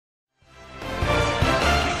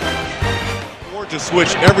to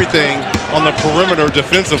switch everything on the perimeter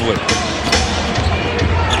defensively.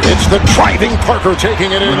 It's the driving Parker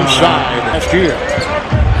taking it inside. Last year.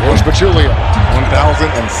 Here's Pachulia.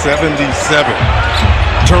 1,077.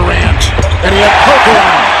 Durant. And he had Parker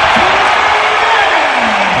on.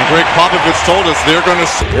 And Greg Popovich told us they're going to...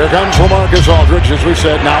 Here comes LaMarcus Aldridge, as we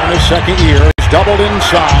said, now in his second year. He's doubled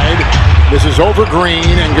inside. This is over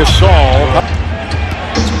Green and Gasol.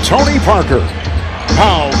 Tony Parker.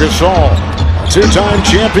 Pau Gasol. A two-time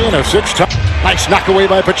champion, a six-time. Nice knock away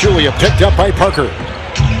by Pachulia. Picked up by Parker.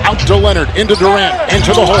 Out to Leonard. Into Durant.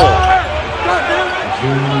 Into the hole.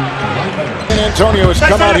 San Antonio has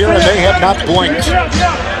come out here and they have not blinked.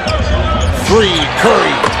 Three.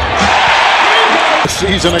 Curry. A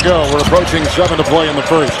season ago, we're approaching 7 to play in the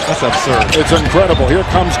first. That's absurd. It's incredible. Here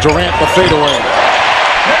comes Durant, the fadeaway.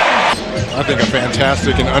 I think a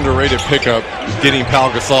fantastic and underrated pickup getting Pau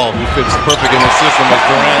Gasol, who fits perfect in the system as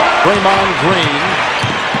Durant. Draymond Green.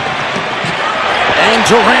 And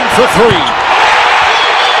Durant for three.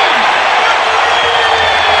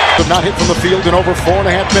 Not hit from the field in over 4.5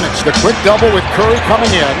 minutes. The quick double with Curry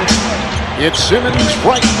coming in. It's Simmons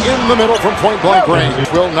right in the middle from point-blank range.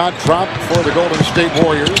 Will not drop for the Golden State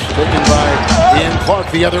Warriors. Taken by Ian Clark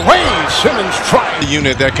the other way. Simmons trying. The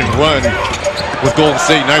unit that can run with Golden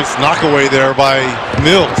State. Nice knockaway there by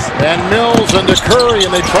Mills. And Mills into Curry,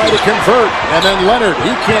 and they try to convert. And then Leonard,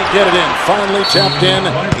 he can't get it in. Finally tapped in.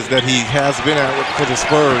 Is that he has been at for the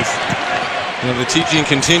Spurs. You know, the teaching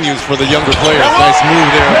continues for the younger players. Nice move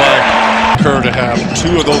there by Kerr to have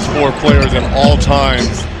 2 of those 4 players at all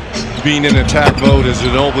times being in attack mode as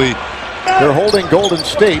Ginobili. They're holding Golden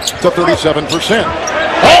State to 37%.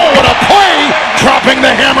 Oh, what a play! Dropping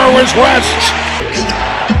the hammer was West.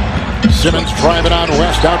 Simmons driving on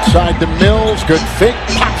West outside to Mills. Good fake.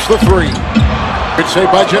 Pops the three. Good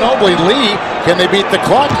save by Ginobili. Lee, can they beat the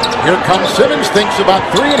clock? Here comes Simmons. Thinks about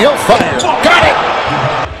 3 and he'll fire. Got it!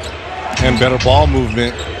 And better ball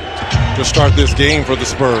movement to start this game for the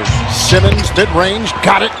Spurs. Simmons mid-range,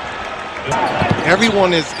 got it.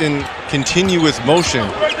 Everyone is in continuous motion,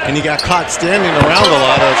 and he got caught standing around a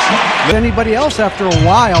lot of... Anybody else after a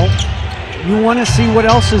while, you want to see what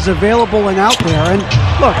else is available and out there. And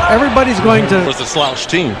look, everybody's going to... It was a slouch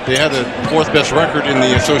team. They had the 4th best record in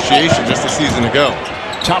the association just a season ago.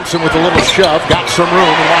 Thompson with a little shove, got some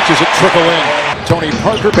room and watches it trickle in. Tony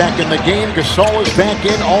Parker back in the game. Gasol is back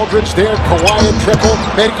in. Aldridge there. Kawhi a triple.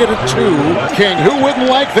 Make it a 2. King, who wouldn't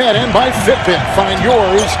like that? And by Fitbit. Find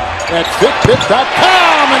yours at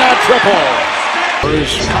Fitbit.com and a triple.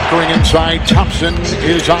 Spurs conquering inside. Thompson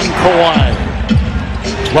is on Kawhi.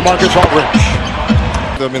 LaMarcus Aldridge.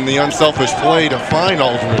 Them in the unselfish play to find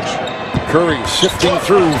Aldridge. Curry sifting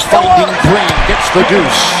through, finding Green. Gets the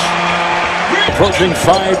deuce. Approaching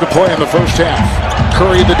 5 to play in the first half.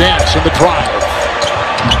 Curry the dance and the drive.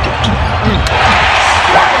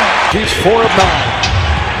 He's 4 of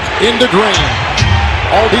 9. Into Green.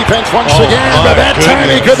 All defense once again, but that time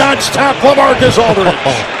he could not stop LaMarcus Aldridge.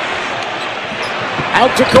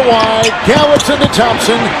 Out to Kawhi. Gallops into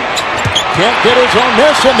Thompson. Can't get his own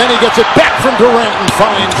miss, and then he gets it back from Durant and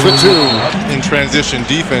finds the 2. In transition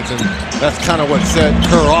defense, and that's kind of what set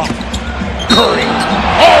Kerr off. Curry.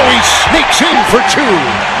 Oh, he sneaks in for 2.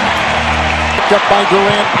 Picked up by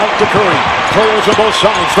Durant, out to Curry. Players on both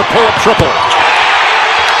sides, the pull-up triple.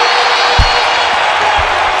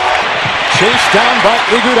 Chased down by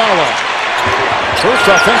Iguodala. First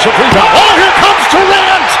offensive rebound. Oh, here comes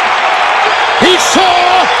Durant! He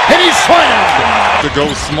saw, and he slammed. To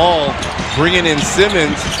go small, bringing in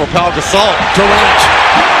Simmons for Pau Gasol. Durant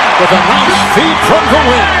with a nice feed from the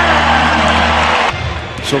wing.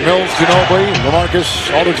 So Mills, Ginobili, LaMarcus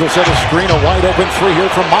Aldridge will set a screen, a wide open 3 here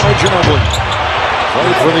from Manu Ginobili.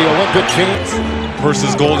 Played for the Olympic team.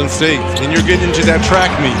 Versus Golden State, and you're getting into that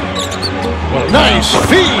track meet. Nice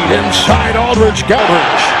feed inside Aldridge.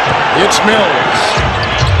 Galbridge. It's Mills.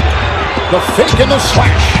 The fake and the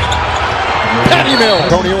slash. Patty Mills.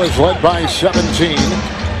 Antonio is led by 17.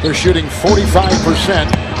 They're shooting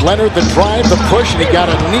 45%. Leonard the drive, the push, and he got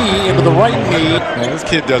a knee into the right knee. Man, this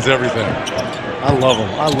kid does everything. I love him.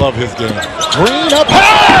 I love his game. Green up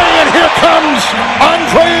high, and here comes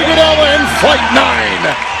Andre Iguodala in flight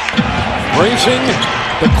 9. Racing,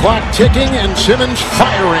 the clock ticking, and Simmons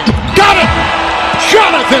firing. Got it!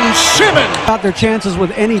 Jonathan Simmons! Got their chances with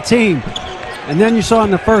any team. And then you saw in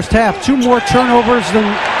the first half, 2 more turnovers than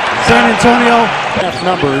San Antonio. Half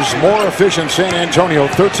numbers, more efficient San Antonio,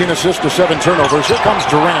 13 assists to 7 turnovers. Here comes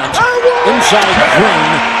Durant. Inside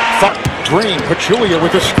Green. Green, Pachulia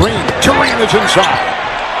with a screen. Durant is inside.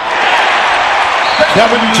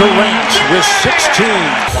 Kevin Durant with 16.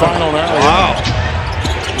 Final now. Wow.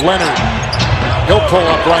 Leonard. He'll pull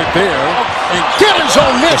up right there and get his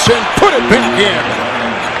own miss and put it back in.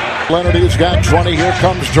 Leonard has got 20. Here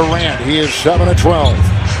comes Durant. He is 7 of 12.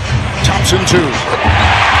 Thompson 2.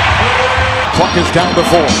 Clock is down to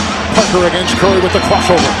 4. Parker against Curry with the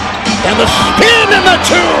crossover. And the spin and the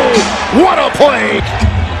 2. What a play.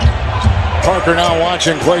 Parker now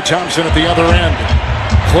watching Klay Thompson at the other end.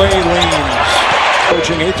 Klay leans.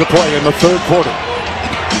 Coaching 8 to play in the third quarter.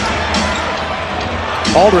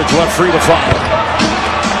 Aldridge left free to fire.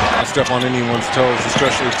 Step on anyone's toes,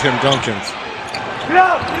 especially Tim Duncan's.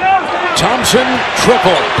 Thompson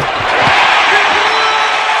triple.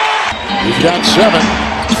 He's got 7.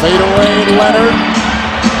 Fade away, Leonard.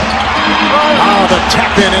 Ah, the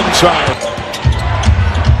tap in inside.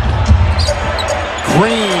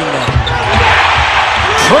 Green.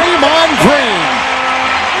 Draymond Green.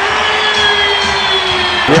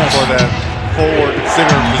 Yes. For that forward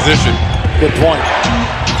center position. Good point.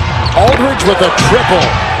 Aldridge with a triple.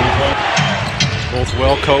 Both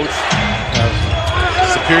well coached, have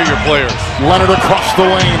superior players. Leonard across the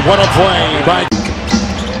lane. What a play by.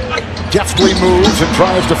 Deftly moves and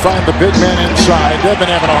tries to find the big man inside. They've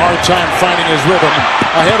been having a hard time finding his rhythm.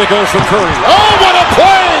 Ahead it goes for Curry. Oh, what a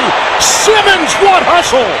play! Simmons, what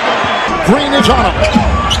hustle! Green is on him.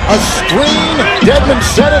 A screen. Dedmon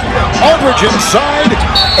set it. Aldridge inside.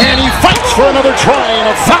 And he fights for another try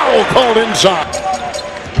and a foul called inside.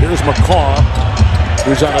 Here's McCaw,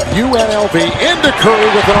 who's out of UNLV, into Curry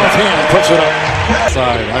with an offhand. Puts it up.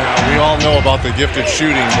 Side. We all know about the gifted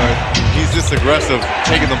shooting, but he's just aggressive,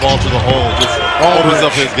 taking the ball to the hole. Just opens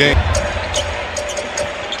up his game.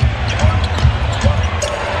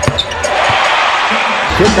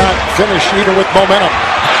 Could not finish even with momentum.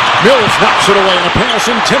 Mills knocks it away, and a pass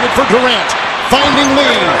intended for Durant. Finding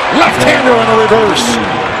Lee. Left-hander on a reverse.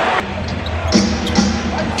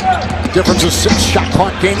 Difference is 6. Shot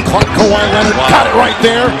clock game. Clock. Kawhi Leonard got it right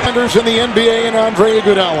there. Anders in the NBA and Andre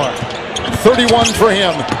Iguodala. 31 for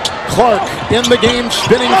him. Clark in the game,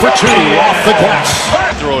 spinning for 2 off the glass.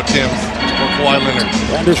 Throw attempts for Kawhi Leonard.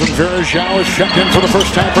 Anderson Varejao is checked in for the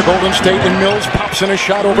first time for Golden State, and Mills pops in a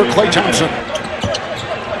shot over Klay Thompson.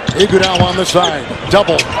 Iguodala on the side.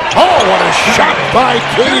 Double. Oh, what a shot by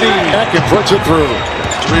KD. Back and puts it through.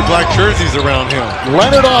 3 black jerseys around him.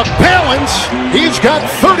 Leonard off balance. He's got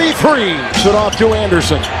 33. Sit off to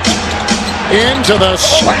Anderson. Into the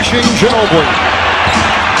slashing Ginobili.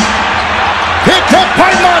 Picked up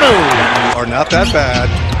by Manu. Are not that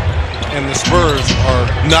bad, and the Spurs are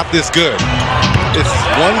not this good. It's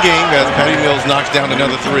one game as Patty Mills knocks down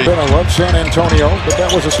another 3. I love San Antonio, but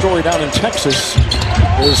that was a story down in Texas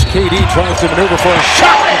as KD tries to maneuver for a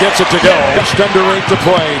shot and gets it to go. Just under 8 to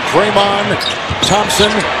play. Draymond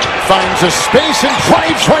Thompson finds a space and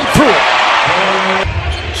drives right through it.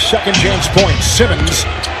 Second chance point. Simmons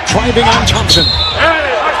driving on Thompson.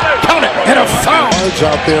 Count it, and a foul.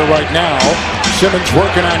 Out there right now. Simmons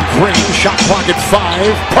working on Green. Shot clock at 5.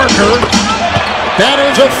 Parker. That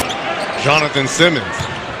is a... Jonathan Simmons.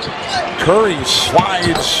 Curry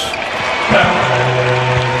slides.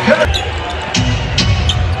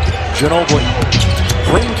 Ginobili.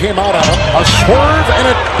 Green came out on him. A swerve and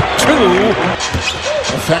a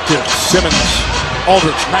 2. Effective. Simmons.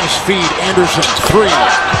 Aldridge. Nice feed. Anderson. 3.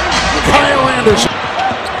 Kyle Anderson.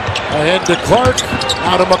 Ahead to Clark.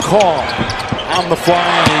 Out of McCaw. On the fly.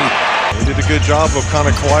 He did a good job of kind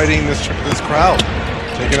of quieting this crowd.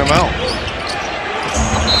 Taking them out.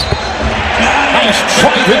 Nice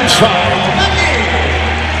drive inside.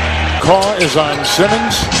 Caw is on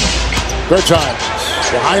Simmons. Good times.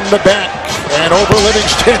 Behind the back. And over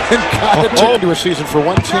Livingston. And got it into a season for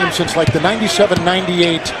one team since like the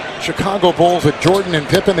 97-98 Chicago Bulls with Jordan and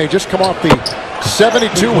Pippen. They just come off the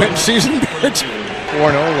 72-win season. It's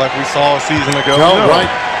 4-0 like we saw a season ago. no, right.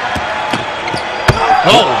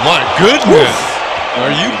 Oh my goodness. Are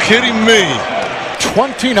you kidding me?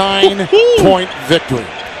 29-point victory.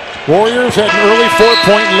 Warriors had an early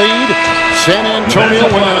 4-point lead. San Antonio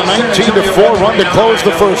went on a 19-4 run to close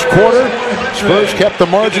the first quarter. Spurs kept the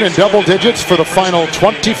margin in double digits for the final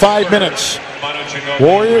 25 minutes.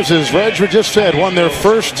 Warriors, as Reg just said, won their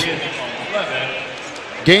first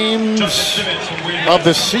games of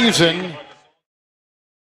the season.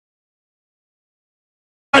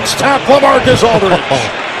 It's top LaMarcus Aldridge.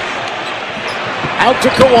 Out to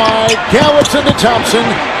Kawhi. Gallops into Thompson.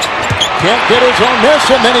 Can't get his own miss,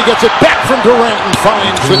 and then he gets it back from Durant and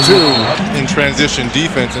finds the 2. In transition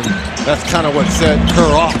defense, and that's kind of what set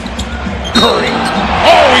Kerr off. Curry.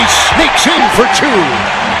 Oh, he sneaks in for 2.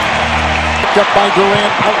 Picked up by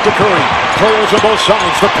Durant, out to Curry. Players on both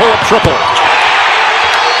sides, the pull-up triple.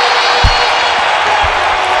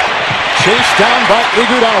 Chased down by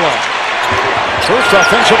Iguodala. First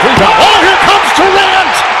offensive rebound. Oh, here comes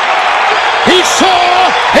Durant! He saw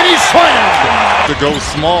and he slammed. To go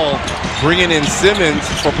small, bringing in Simmons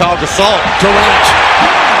for Pau Gasol. Durant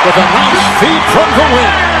with a nice feed from the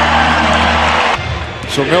wing.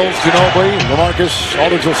 So Mills, Ginobili, LaMarcus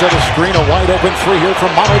Aldridge will set a screen, a wide open three here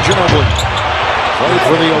from Manu Ginobili. Played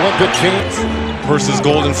for the Olympic team. Versus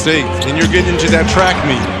Golden State, and you're getting into that track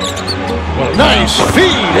meet. Nice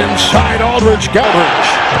feed inside Aldridge. Galbridge.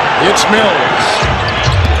 It's Mills.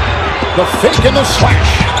 The fake and the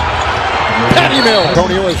slash. Patty Mills.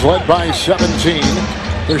 Antonio is led by 17.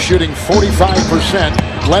 They're shooting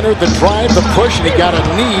 45%. Leonard, the drive, the push, and he got a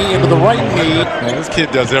knee into the right knee. Man, this kid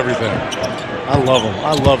does everything. I love him.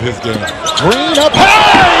 I love his game. Green up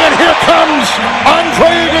high, and here comes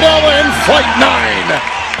Andre Iguodala in flight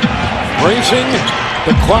 9. Racing,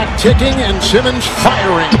 the clock ticking, and Simmons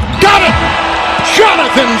firing. Got it!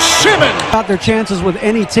 Jonathan Simmons! Got their chances with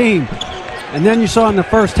any team. And then you saw in the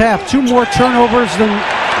first half, 2 more turnovers than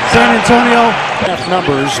San Antonio. Half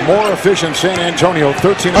numbers, more efficient San Antonio,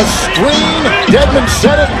 13. A screen, Dedmon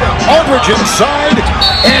set it, Aldridge inside,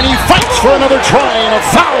 and he fights for another try, and a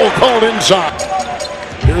foul called inside.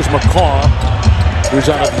 Here's McCaw, who's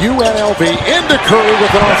out of UNLV, into Curry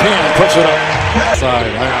with an offhand, puts it up. Side.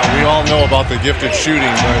 We all know about the gift of shooting,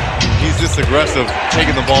 but he's just aggressive,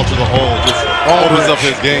 taking the ball to the hole, just opens up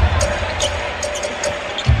his game.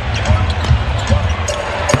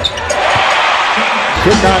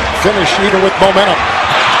 Could not finish even with momentum.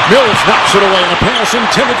 Mills knocks it away, and a pass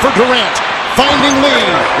intended for Durant. Finding Lee,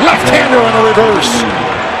 left-hander on a reverse.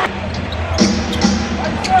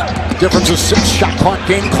 Difference is 6 shot clock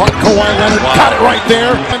game. Clock, Kawhi Leonard got it right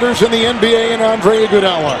there. Anders in the NBA and Andre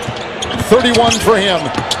Iguodala. 31 for him.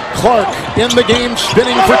 Clark in the game,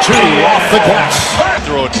 spinning for 2 off the glass.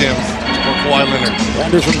 Throw attempts for Kawhi Leonard.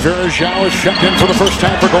 Anderson Varejao is checked in for the first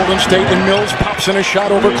time for Golden State, and Mills pops in a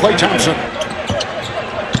shot over Klay Thompson.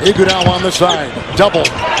 Iguodala on the side, double.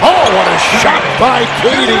 Oh, what a shot by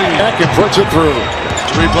KD! Back and puts it through.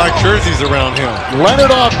 3 black jerseys around him. Leonard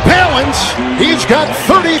off balance. He's got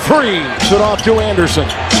 33. It off to Anderson.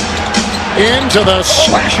 Into the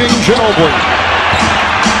slashing Ginobili.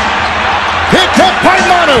 Picked up by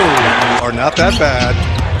Manu. Are not that bad,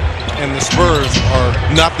 and the Spurs are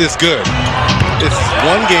not this good. It's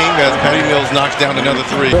one game as Patty Mills knocks down another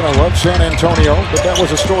 3. I love San Antonio, but that was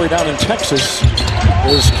a story down in Texas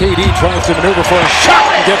as KD tries to maneuver for a shot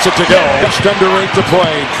and gets it to go. Just under 8 to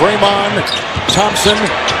play. Draymond Thompson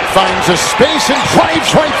finds a space and drives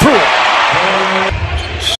right through it.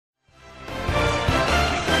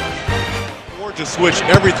 Or to switch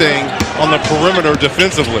everything on the perimeter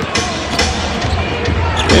defensively.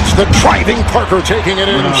 It's the driving Parker taking it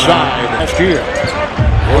inside. Last year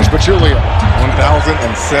was Pachulia. 1,077.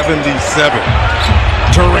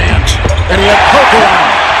 Durant, and he had Parker on.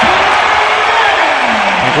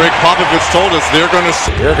 And Greg Popovich told us they're going to.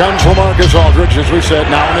 Here comes LaMarcus Aldridge, as we said,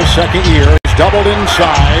 now in his second year. He's doubled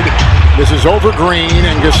inside. This is over Green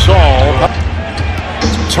and Gasol.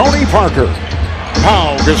 Tony Parker.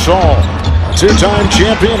 Pau Gasol, a 2-time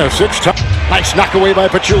champion, a 6-time. Nice knock away by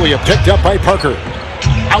Pachulia, picked up by Parker.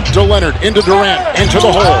 Out to Leonard, into Durant, into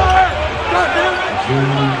the hole.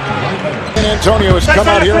 San Antonio has come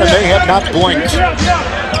out here and they have not blinked.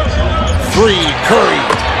 3, Curry.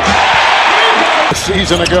 A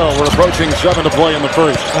season ago, we're approaching 7 to play in the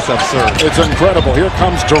first. That's absurd. It's incredible. Here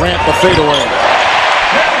comes Durant, the fadeaway.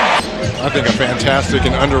 I think a fantastic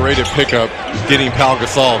and underrated pickup, getting Pau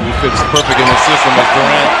Gasol, who fits perfect in the system with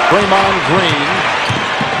Durant. Draymond Green.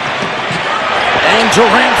 And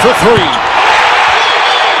Durant for 3.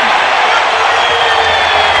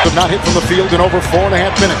 Not hit from the field in over 4.5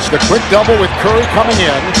 minutes. The quick double with Curry coming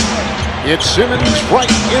in. It's Simmons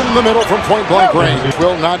right in the middle from point-blank range.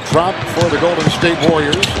 Will not drop for the Golden State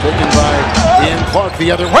Warriors. Taken by Ian Clark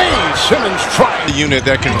the other way. Simmons trying. The unit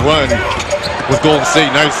that can run with Golden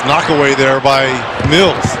State. Nice knockaway there by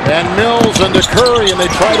Mills. And Mills into Curry, and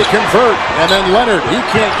they try to convert. And then Leonard, he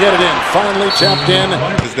can't get it in. Finally tapped in.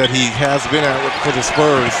 Is that he has been at for the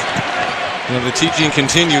Spurs. You know, the teaching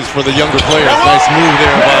continues for the younger players. Nice move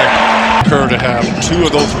there by Kerr to have 2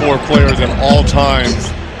 of those 4 players at all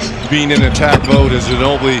times being in attack mode as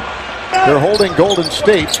Ginobili. They're holding Golden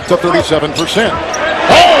State to 37%.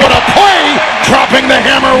 Oh, what a play! Dropping the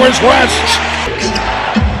hammer was West.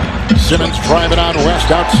 Simmons driving on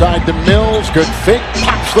West outside to Mills. Good fake,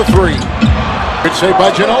 pops the 3. Good save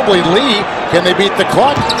by Ginobili. Lee, can they beat the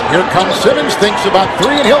clock? Here comes Simmons, thinks about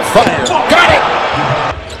 3, and he'll fire. Got it!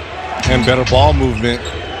 And better ball movement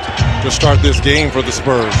to start this game for the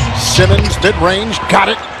Spurs. Simmons, mid-range, got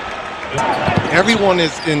it. Everyone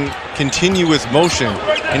is in continuous motion.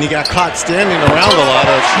 and he got caught standing around a lot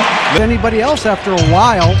of anybody else after a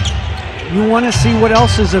while. You want to see what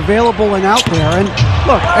else is available and out there. And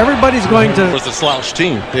look, everybody's going to... It was a slouch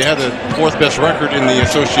team. They had the 4th best record in the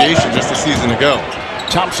association just a season ago.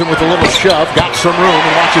 Thompson with a little shove, got some room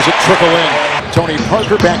and watches it trickle in. Tony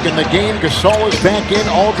Parker back in the game. Gasol is back in.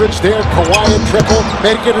 Aldridge there. Kawhi a triple.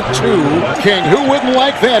 Make it a 2. King, who wouldn't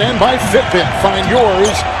like that? And by Fitbit. Find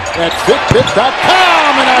yours at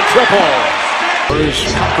Fitbit.com and a triple. Spurs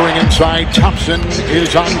conquering inside. Thompson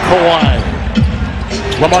is on Kawhi.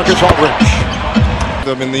 LaMarcus Aldridge.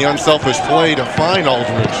 Them in the unselfish play to find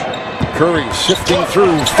Aldridge. Curry sifting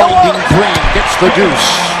through, finding Green, gets the deuce.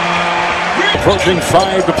 Approaching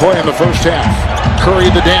 5 to play in the first half. Curry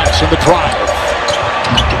the dance and the drive.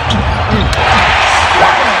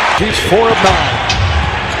 He's 4 of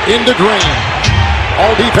 9. Into Green.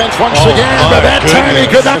 All defense once again, but that time he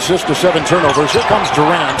could not. Assist to 7 turnovers. Here comes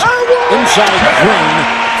Durant. Inside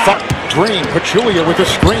Green. Green, Pachulia with the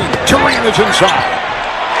screen. Durant is inside.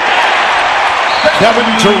 Kevin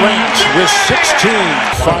Durant with 16.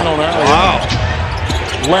 Final now. Wow.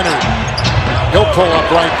 Leonard. He'll pull up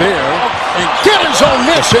right there and get his own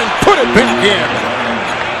miss and put it back in.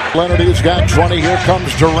 Leonard has got 20. Here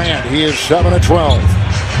comes Durant. He is 7 of 12.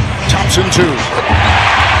 Thompson 2.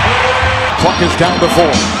 Clock is down to 4.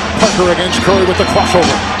 Parker against Curry with the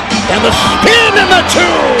crossover. And the spin and the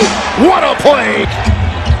 2. What a play.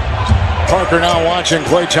 Parker now watching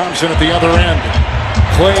Klay Thompson at the other end.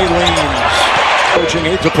 Klay leans. Approaching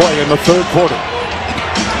 8 to play in the 3rd quarter.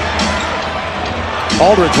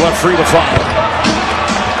 Aldridge left free to fire.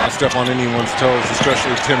 Step on anyone's toes,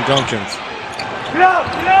 especially Tim Duncan's.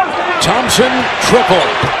 Thompson triple.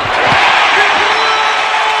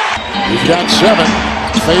 He's got 7.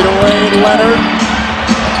 Fade away, Leonard.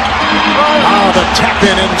 The tap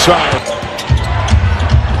in inside.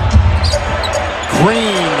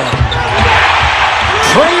 Green.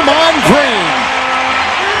 Draymond Green.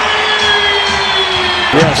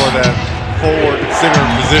 Yes. For that forward center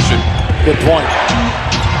position. Good point.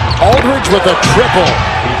 Aldridge with a triple.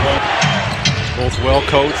 Both well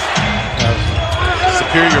coached, have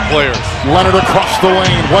superior players. Leonard across the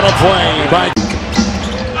lane. What a play by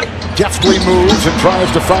deftly moves and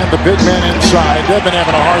tries to find the big man inside. They've been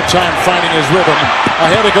having a hard time finding his rhythm.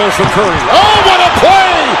 Ahead it goes for Curry. Oh, what a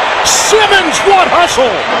play! Simmons, what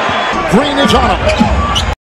hustle! Green is on him.